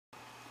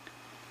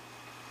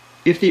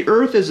If the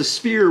Earth is a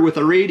sphere with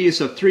a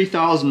radius of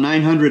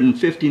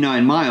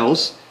 3,959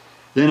 miles,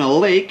 then a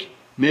lake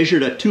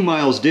measured at 2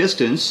 miles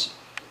distance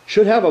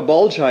should have a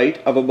bulge height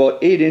of about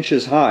 8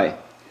 inches high.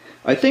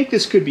 I think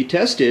this could be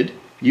tested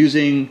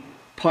using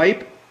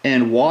pipe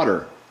and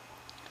water.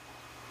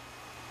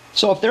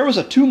 So if there was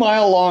a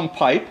 2-mile long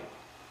pipe,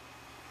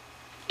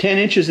 10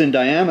 inches in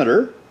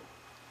diameter,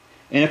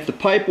 and if the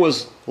pipe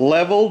was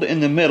leveled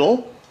in the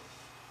middle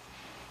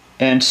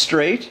and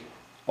straight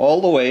all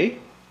the way,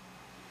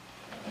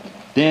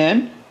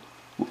 then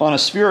on a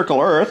spherical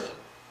Earth,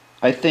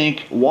 I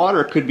think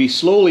water could be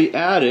slowly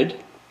added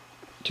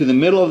to the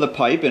middle of the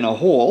pipe in a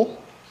hole,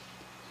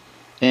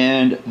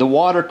 and the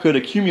water could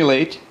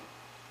accumulate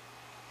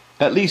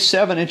at least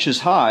 7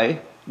 inches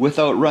high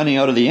without running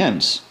out of the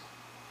ends.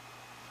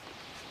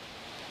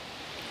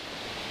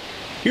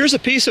 Here's a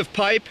piece of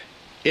pipe.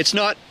 It's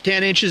not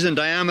 10 inches in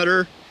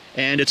diameter,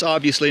 and it's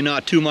obviously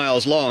not 2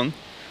 miles long,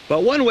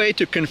 but one way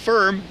to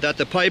confirm that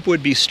the pipe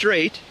would be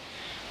straight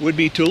would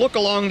be to look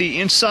along the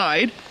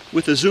inside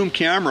with a zoom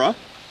camera,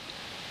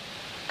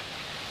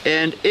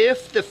 and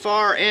if the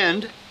far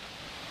end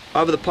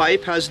of the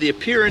pipe has the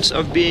appearance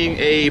of being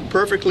a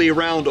perfectly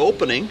round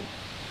opening,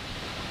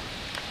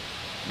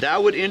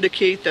 that would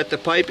indicate that the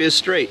pipe is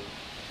straight.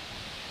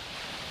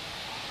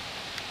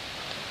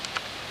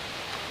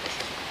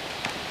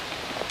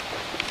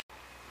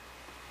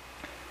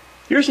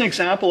 Here's an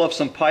example of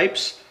some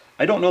pipes.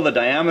 I don't know the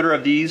diameter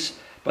of these,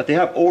 but they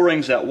have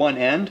O-rings at one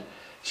end,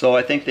 so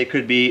I think they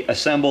could be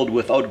assembled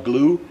without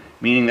glue,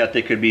 meaning that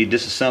they could be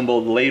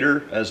disassembled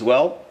later as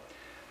well.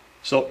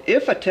 So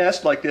if a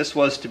test like this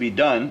was to be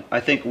done, I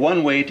think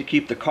one way to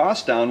keep the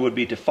cost down would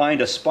be to find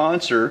a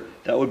sponsor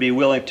that would be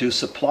willing to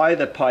supply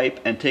the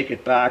pipe and take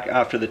it back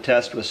after the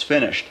test was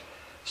finished.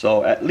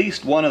 So at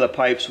least one of the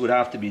pipes would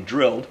have to be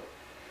drilled.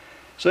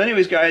 So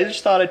anyways guys, I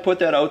just thought I'd put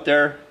that out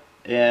there,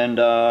 and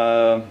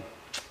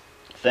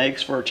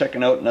thanks for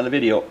checking out another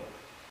video.